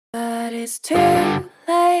But it's too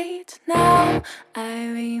late now. I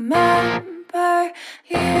remember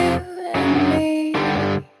you and me,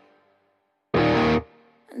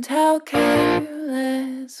 and how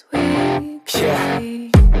careless we could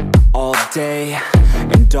be. All day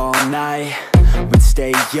and all night, we'd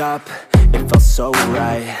stay up, it felt so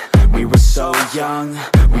right. We were so young,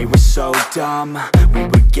 we were so dumb. We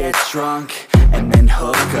would get drunk and then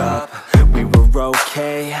hook up. We were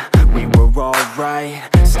okay, we were alright,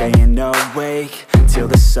 staying awake till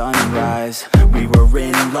the sunrise. We were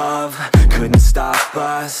in love, couldn't stop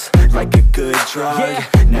us, like a good drug,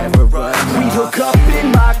 never enough. We'd hook up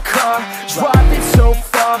in my car, driving so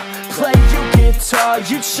far, play your guitar,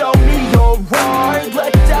 you'd show me your art,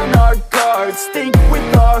 let down our guards, think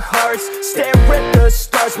with our hearts, stare at the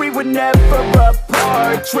stars. We were never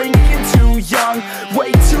apart, drinking too young,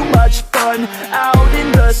 way too much fun, out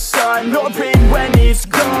in the sun, open when it's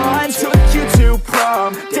gone. Took you to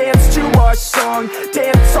prom, dance to our song,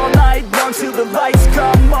 dance all night long till the lights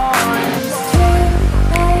come on.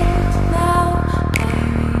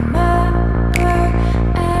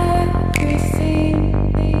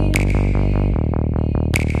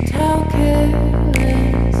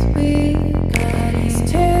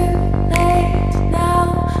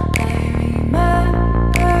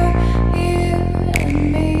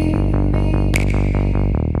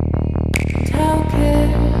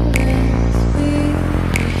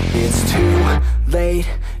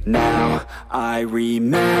 Now I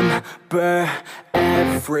remember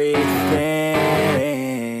everything,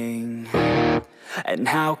 and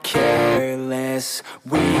how careless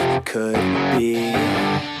we could be,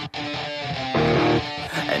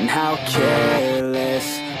 and how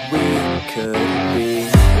careless we could be,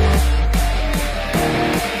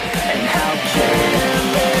 and how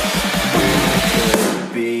careless we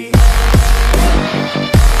could be.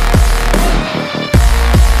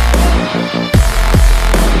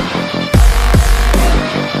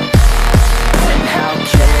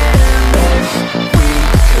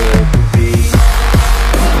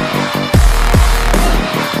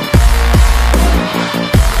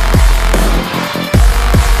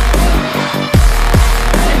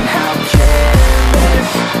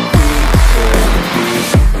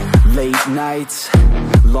 Nights,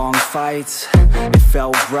 long fights, it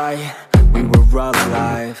felt right, we were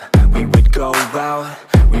alive. We would go out,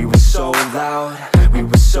 we were so loud, we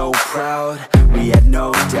were so proud, we had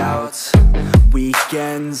no doubts.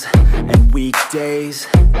 Weekends and weekdays,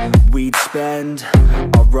 we'd spend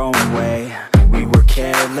our own way. We were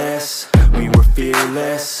careless, we were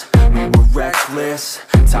fearless, we were reckless,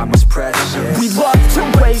 time was precious. We loved to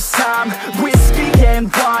waste time, whiskey and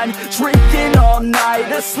wine, drinking all night,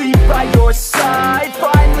 asleep by your side.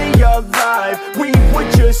 Finally alive, we would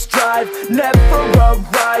just drive, never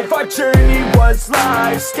arrive. Our journey was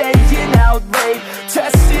live, staying out late,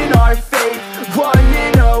 testing our fate,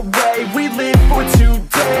 running away. We live for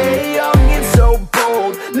today, young and so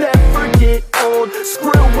bold, never get old.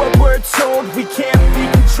 Screw what we're told, we can't be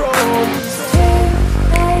controlled.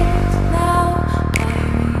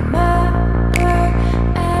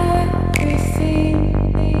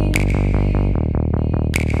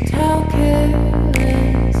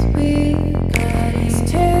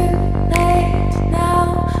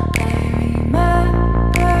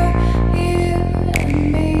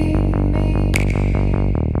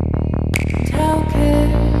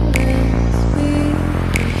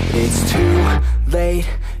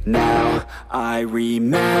 Now I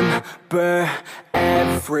remember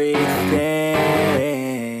everything,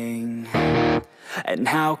 and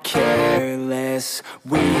how careless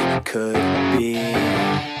we could be,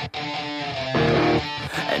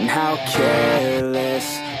 and how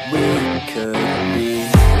careless we could be,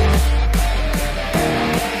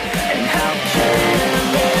 and how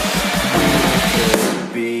careless we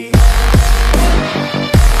could be.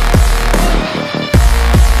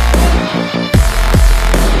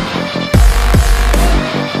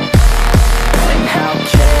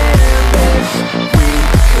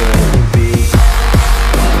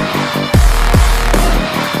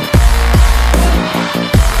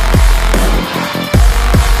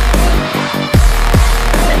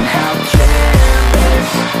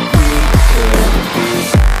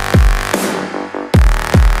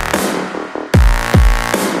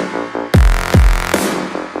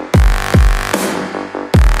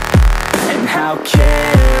 How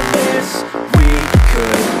careless we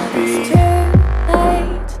could be. It's too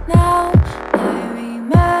late now, I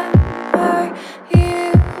remember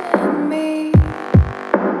you and me,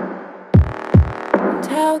 and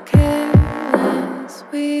how careless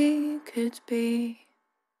we could be.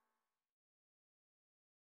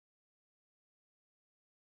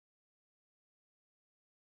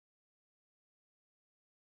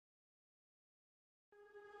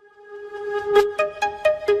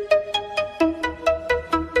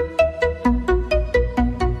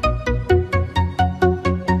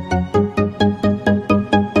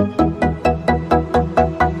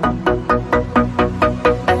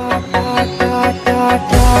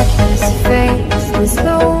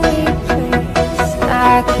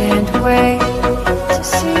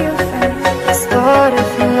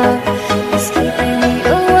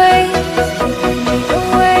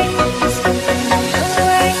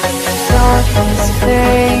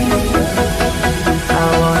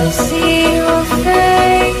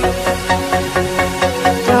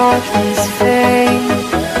 face.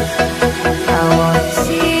 I wanna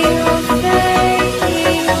see your face,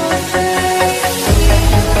 your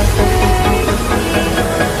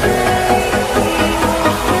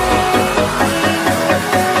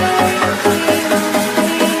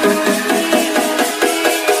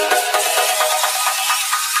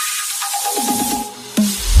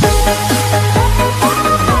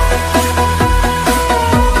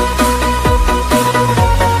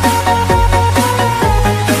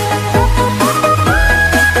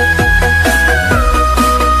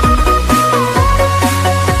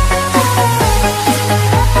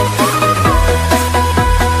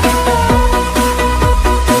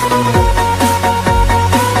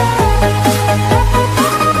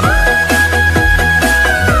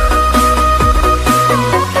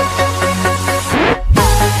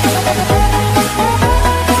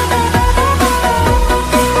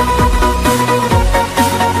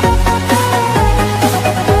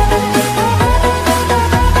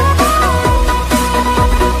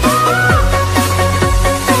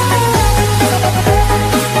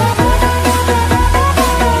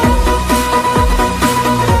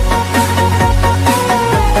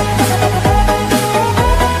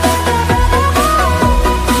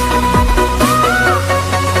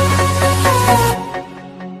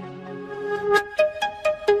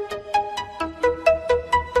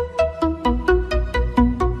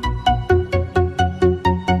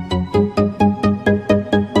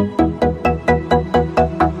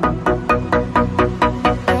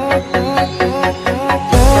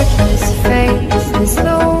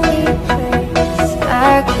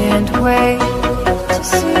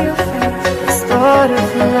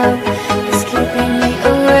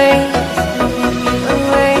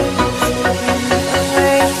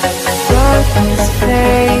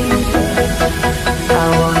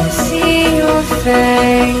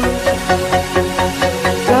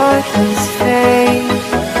face, your face.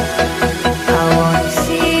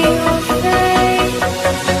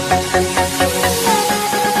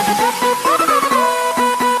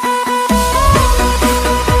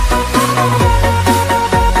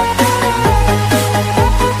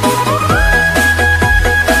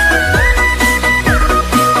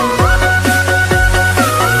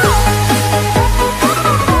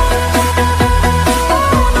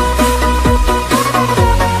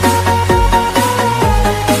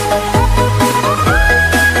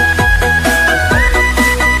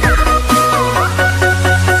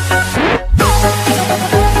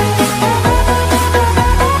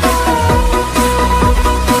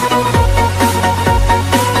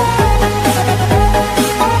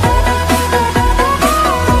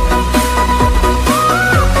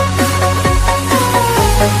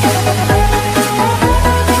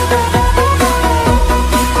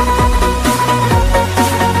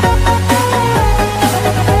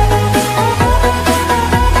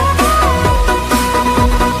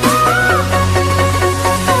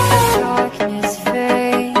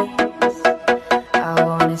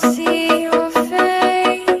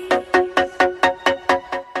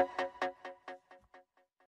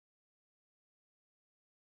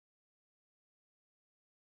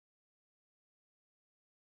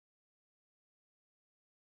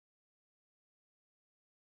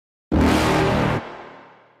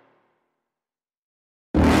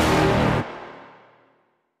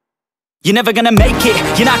 You're never gonna make it,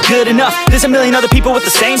 you're not good enough. There's a million other people with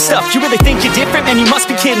the same stuff. You really think you're different? Man, you must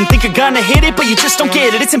be kidding. Think you're gonna hit it, but you just don't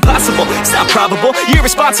get it. It's impossible, it's not probable, you're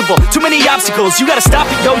irresponsible. Too many obstacles, you gotta stop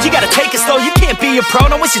it, yo. You gotta take it slow, you can't be a pro.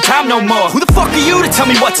 Don't waste your time no more. Who the fuck are you to tell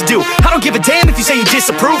me what to do? I don't give a damn if you say you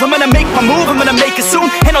disapprove. I'm gonna make my move, I'm gonna make it soon.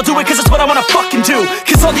 And I'll do it cause it's what I wanna fucking do.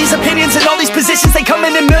 Cause all these opinions and all these positions, they come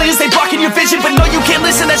in millions, they blocking your vision. But no, you can't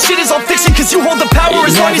listen, that shit is all fiction. Cause you hold the power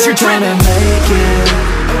as long as you're dreaming.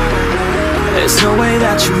 There's no way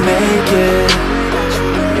that you make it.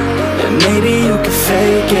 And maybe you can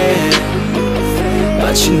fake it,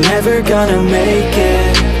 but you're never gonna make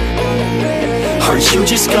it. Are you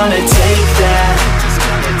just gonna take that?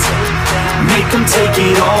 Make them take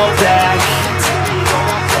it all back.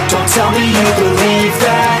 Don't tell me you believe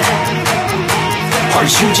that. Are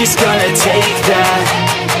you just gonna take that?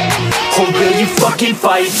 Or will you fucking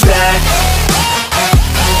fight back?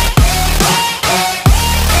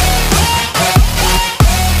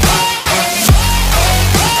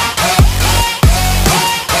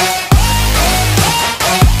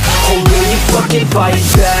 Fight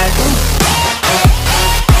back.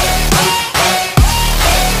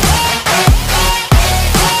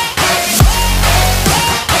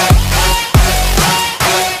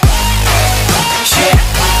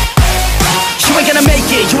 You ain't gonna make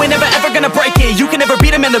it, you ain't never ever gonna break it. You can never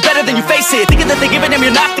beat him them they're better than you, face it. Thinking that they give a damn,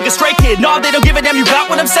 you're not, think a stray kid. No, they don't give a damn, you got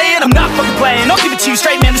what I'm saying? I'm not fucking playing, I'll give it to you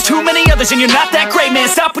straight, man. There's too many others and you're not that great, man.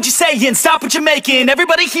 Stop what you're saying, stop what you're making.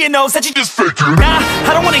 Everybody here knows that you just faking. Nah,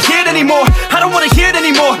 I don't wanna hear it anymore, I don't wanna hear it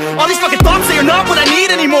anymore. All these fucking thoughts, they are not what I need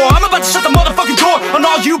anymore. I'm about to shut the motherfucking door on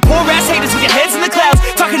all you poor ass haters with your heads in the clouds,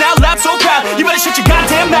 talking out loud so proud. You better shut your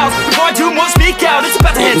goddamn mouth before I do more speak out. It's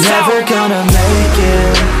about to head south. Never gonna make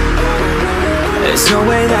it. There's no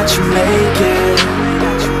way that you make it.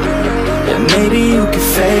 And maybe you can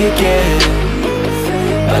fake it,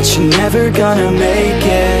 but you're never gonna make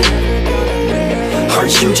it. Are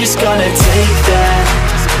you just gonna take that?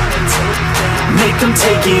 Make them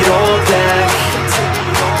take it all back.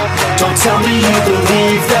 Don't tell me you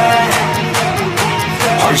believe that.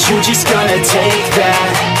 Are you just gonna take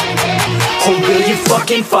that? Or will you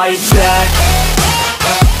fucking fight back?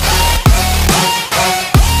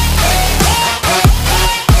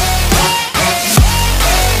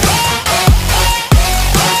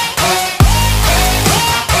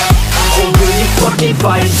 Fucking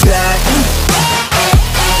fight back.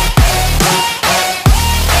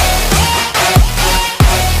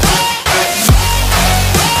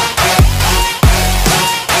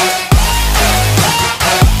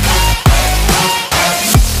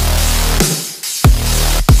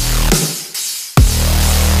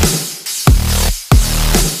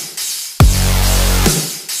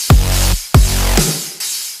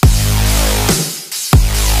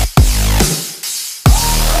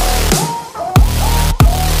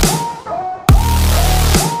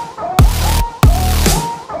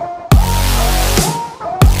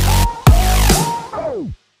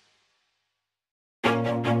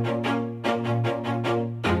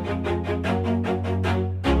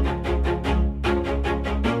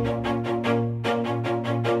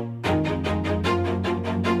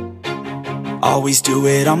 Always do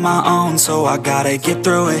it on my own, so I gotta get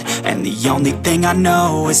through it. And the only thing I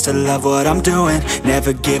know is to love what I'm doing.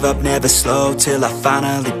 Never give up, never slow, till I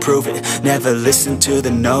finally prove it. Never listen to the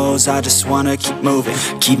no's, I just wanna keep moving.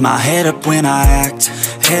 Keep my head up when I act,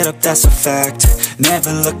 head up, that's a fact.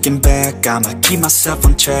 Never looking back, I'ma keep myself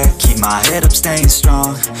on track. Keep my head up, staying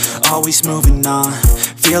strong, always moving on.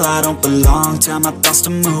 Feel I don't belong, tell my thoughts to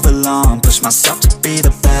move along. Push myself to be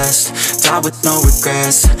the best, die with no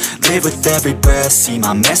regrets. Live with every breath, see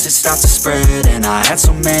my message start to spread. And I had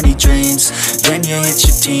so many dreams, then you hit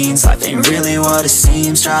your teens. Life ain't really what it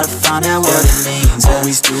seems, try to find out what it means.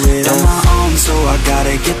 Always do it on my own, so I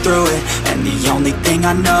gotta get through it. And the only thing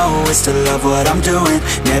I know is to love what I'm doing.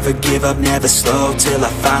 Never give up, never slow, till I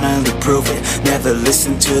finally prove it. Never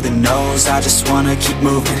listen to the no's, I just wanna keep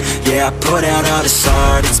moving. Yeah, I put out all this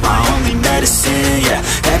art, it's my only medicine. Yeah,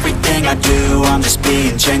 everything I do, I'm just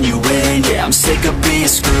being genuine. Yeah, I'm sick of being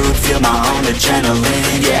screwed, feel my own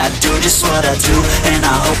adrenaline. Yeah, I do just what I do, and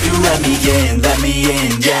I hope you let me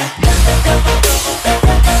in, yeah.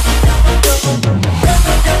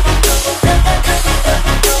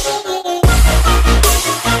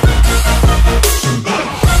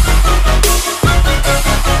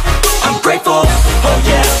 I'm grateful, oh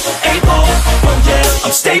yeah, able, oh yeah,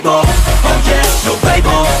 I'm stable, oh yeah, no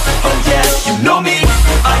label, oh yeah, you know me,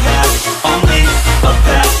 I have only a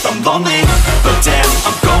path, I'm lonely, but damn,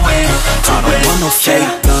 I'm going to win. I don't want no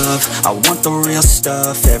fake love, I want the real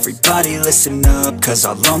stuff. Everybody listen up, cause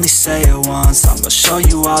I'll only say it once. I'm gonna show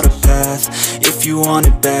you all the path, if you want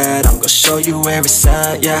it bad. I'm gonna show you where it's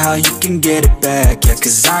at, yeah, how you can get it back. Yeah,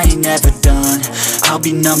 cause I ain't never done, I'll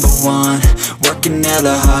be number one. Working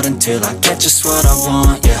hella hard until I get just what I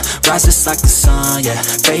want, yeah. Rises like the sun, yeah,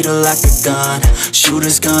 fatal like a gun.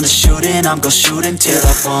 Shooter's gonna shoot and I'm gonna shoot until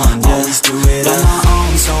I won, yeah. Always do it on my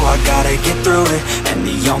own, so I gotta get through it. And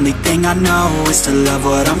the only thing I know is to love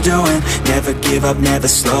what I'm doing. Never give up, never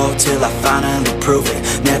slow, till I finally prove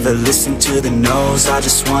it. Never listen to the no's, I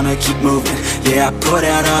just wanna keep moving. Yeah, I put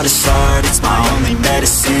out all this art, it's my only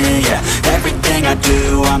medicine. Yeah, everything I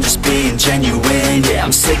do, I'm just being genuine. Yeah,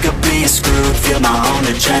 I'm sick of being screwed, feel my own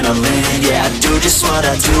adrenaline. Yeah, I do just what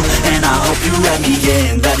I do, and I hope you let me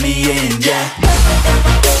in, yeah.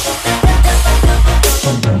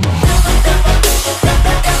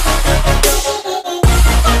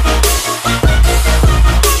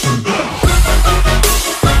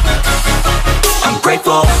 I'm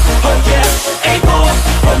grateful, oh yeah, able,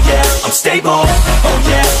 oh yeah, I'm stable.